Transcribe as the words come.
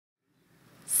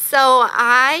So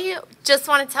I just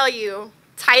want to tell you,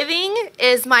 tithing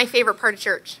is my favorite part of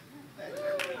church.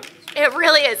 It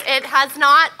really is. It has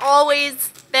not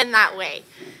always been that way.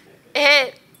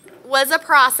 It was a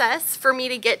process for me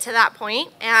to get to that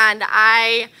point, and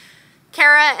Pastor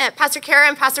Kara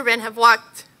and Pastor Ben have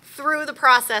walked through the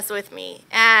process with me,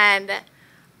 and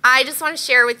I just want to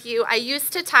share with you, I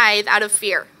used to tithe out of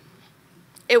fear.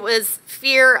 It was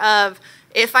fear of,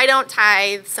 if I don't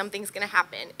tithe, something's going to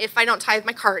happen. If I don't tithe,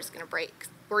 my car is going to break.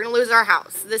 We're going to lose our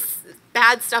house. This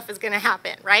bad stuff is going to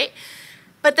happen, right?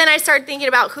 But then I started thinking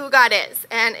about who God is.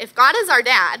 And if God is our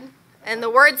dad, and the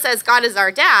word says God is our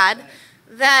dad,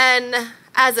 then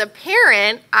as a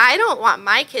parent, I don't want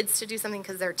my kids to do something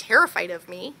because they're terrified of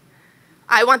me.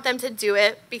 I want them to do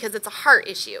it because it's a heart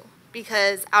issue,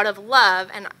 because out of love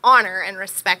and honor and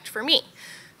respect for me.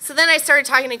 So then I started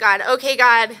talking to God. Okay,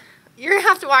 God, you're going to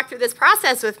have to walk through this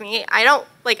process with me. I don't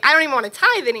even want to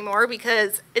tithe anymore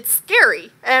because it's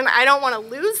scary, and I don't want to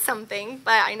lose something,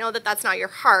 but I know that that's not your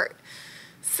heart.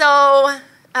 So,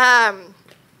 I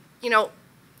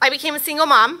became a single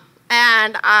mom,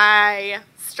 and I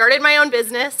started my own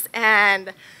business,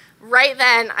 and right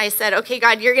then I said, okay,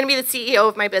 God, you're going to be the CEO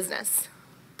of my business.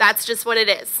 That's just what it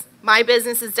is. My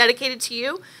business is dedicated to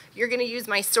you. You're going to use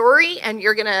my story, and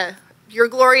your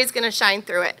glory is going to shine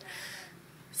through it.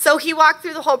 So he walked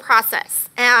through the whole process,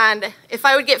 and if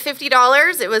I would get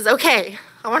 $50, it was okay.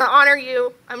 I want to honor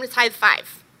you. I'm going to tithe $5,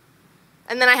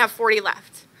 and then I have $40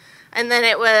 left. And then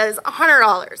it was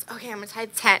 $100. Okay, I'm going to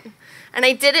tithe $10. And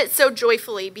I did it so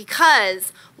joyfully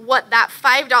because what that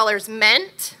 $5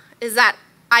 meant is that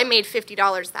I made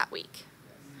 $50 that week.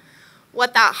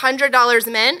 What that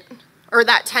 $100 meant, or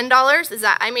that $10, is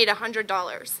that I made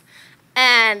 $100.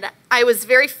 And I was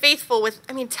very faithful with,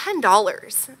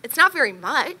 $10. It's not very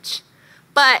much,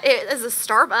 but it is a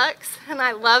Starbucks, and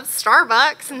I love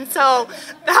Starbucks, and so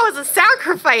that was a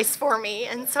sacrifice for me.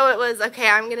 And so it was, okay,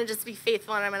 I'm going to just be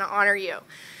faithful, and I'm going to honor you.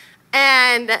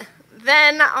 And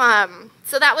then,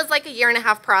 so that was like a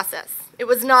 1.5-year process. It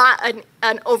was not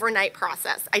an overnight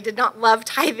process. I did not love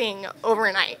tithing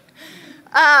overnight.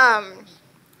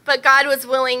 But God was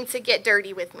willing to get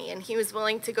dirty with me, and he was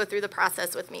willing to go through the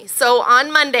process with me. So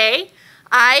on Monday,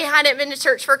 I hadn't been to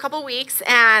church for a couple weeks,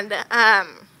 and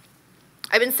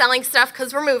I've been selling stuff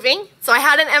because we're moving. So I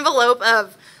had an envelope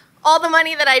of all the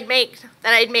money that I'd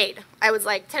made. I was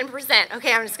like, 10%.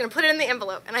 Okay, I'm just going to put it in the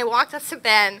envelope. And I walked up to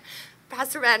Ben,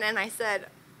 Pastor Ben, and I said,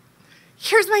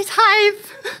 here's my tithe.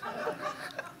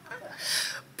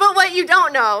 But what you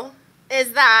don't know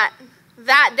is that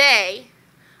day,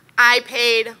 I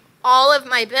paid all of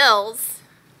my bills,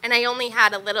 and I only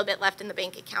had a little bit left in the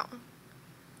bank account.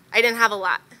 I didn't have a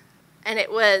lot. And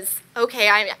it was, okay,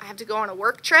 I have to go on a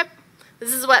work trip.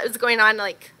 This is what was going on,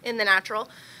 in the natural.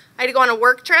 I had to go on a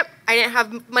work trip. I didn't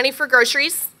have money for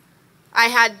groceries. I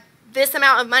had this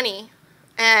amount of money,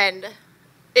 and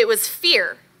it was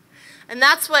fear. And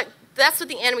that's what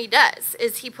the enemy does,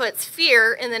 is he puts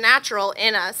fear in the natural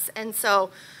in us. And so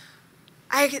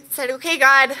I said, okay,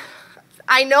 God,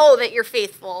 I know that you're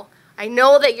faithful. I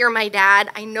know that you're my dad.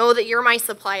 I know that you're my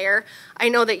supplier. I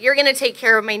know that you're going to take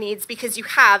care of my needs because you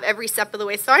have every step of the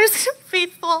way. So I'm just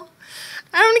faithful.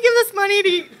 I'm going to give this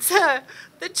money to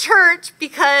the church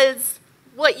because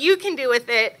what you can do with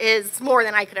it is more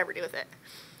than I could ever do with it.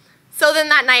 So then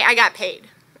that night I got paid,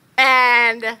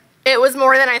 and it was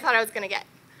more than I thought I was going to get.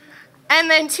 And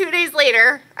then 2 days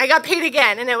later, I got paid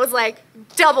again, and it was like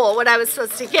double what I was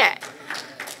supposed to get.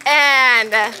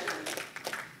 And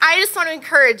I just want to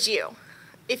encourage you,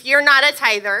 if you're not a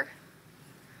tither,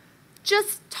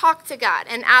 just talk to God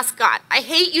and ask God. I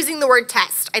hate using the word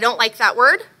test. I don't like that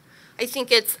word. I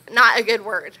think it's not a good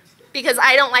word because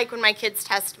I don't like when my kids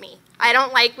test me. I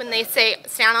don't like when they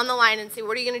stand on the line and say,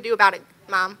 what are you going to do about it,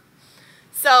 Mom?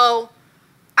 So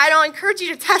I don't encourage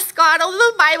you to test God, although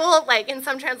the Bible, in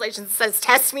some translations, says,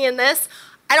 test me in this.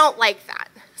 I don't like that.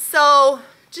 So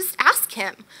just ask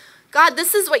him. God,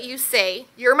 this is what you say.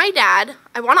 You're my dad.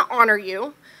 I want to honor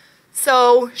you.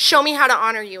 So show me how to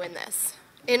honor you in this,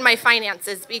 in my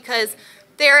finances, because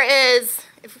if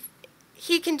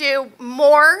he can do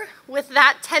more with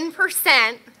that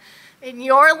 10% in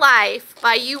your life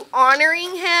by you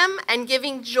honoring him and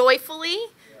giving joyfully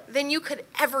than you could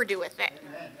ever do with it.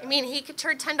 He could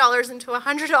turn $10 into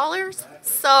 $100.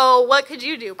 So what could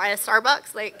you do? Buy a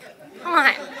Starbucks? Come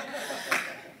on.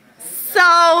 So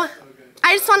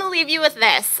I just want to leave you with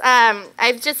this.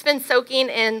 I've just been soaking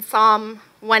in Psalm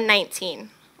 119.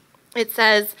 It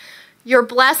says, you're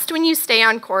blessed when you stay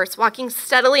on course, walking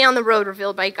steadily on the road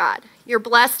revealed by God. You're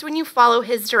blessed when you follow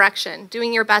his direction,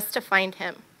 doing your best to find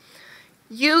him.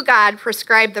 You, God,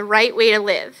 prescribe the right way to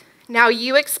live. Now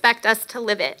you expect us to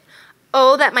live it.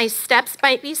 Oh, that my steps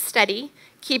might be steady,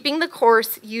 keeping the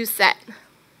course you set.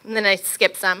 And then I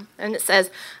skip some, and it says,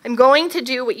 I'm going to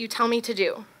do what you tell me to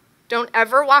do. Don't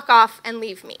ever walk off and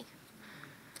leave me.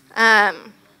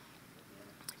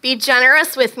 Be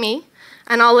generous with me,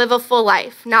 and I'll live a full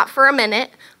life. Not for a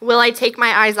minute will I take my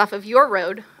eyes off of your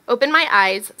road. Open my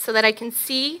eyes so that I can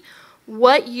see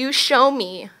what you show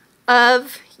me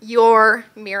of your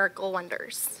miracle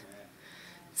wonders.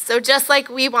 So just like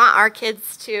we want our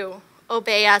kids to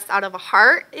obey us out of a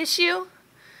heart issue,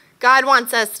 God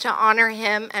wants us to honor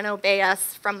him and obey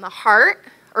us from the heart,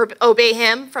 or obey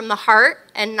him from the heart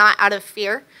and not out of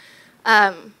fear,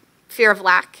 fear of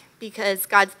lack, because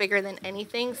God's bigger than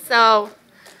anything. So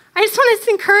I just want to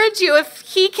encourage you, if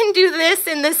he can do this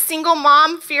in this single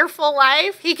mom fearful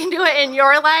life, he can do it in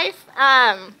your life.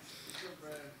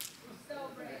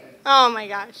 Oh my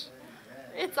gosh,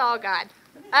 it's all God.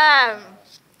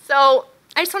 So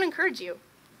I just want to encourage you.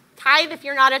 Tithe if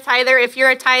you're not a tither. If you're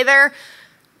a tither,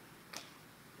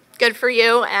 good for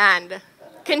you, and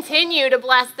continue to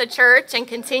bless the church and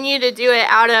continue to do it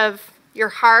out of your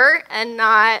heart and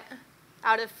not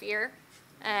out of fear.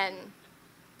 And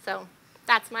so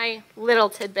that's my little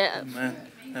tidbit of Amen.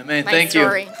 my Thank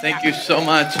story. you. Thank you so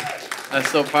much.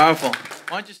 That's so powerful.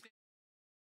 Why don't you